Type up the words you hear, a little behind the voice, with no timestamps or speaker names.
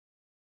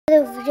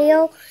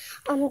Video.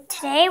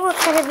 Today we're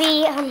gonna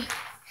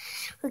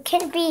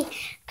be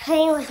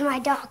playing with my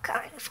dog,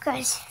 kind of,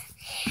 because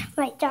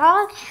my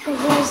dog, her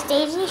name is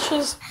Daisy.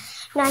 She's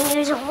 9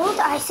 years old.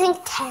 I think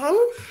 10,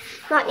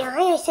 not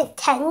 9. I think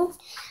 10.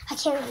 I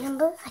can't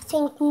remember. I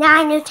think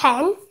 9 or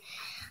 10.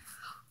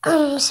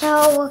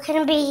 So we're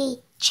gonna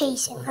be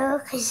chasing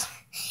her because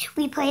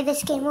we play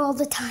this game all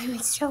the time.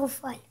 It's so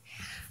fun.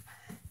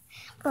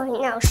 But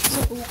right now she's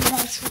in the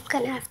bed, so I'm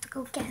gonna have to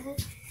go get her.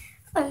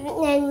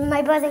 And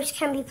my brothers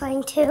can be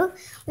playing too.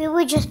 We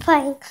were just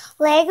playing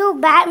Lego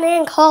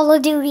Batman Call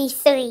of Duty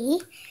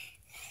 3.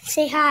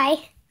 Say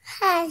hi.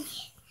 Hi.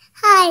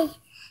 Hi.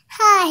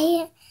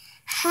 Hi.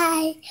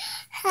 Hi.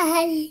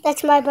 Hi.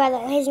 That's my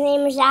brother. His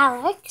name is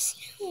Alex.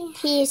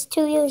 He is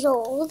 2 years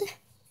old.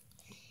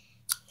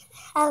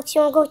 Alex,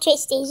 you want to go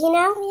chase Daisy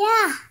now?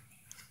 Yeah.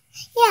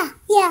 Yeah.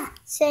 Yeah.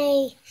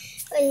 Say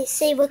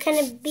we're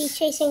going to be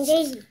chasing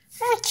Daisy.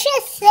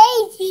 Chase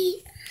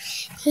Daisy.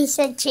 He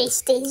said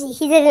chase Daisy.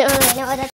 He didn't really know what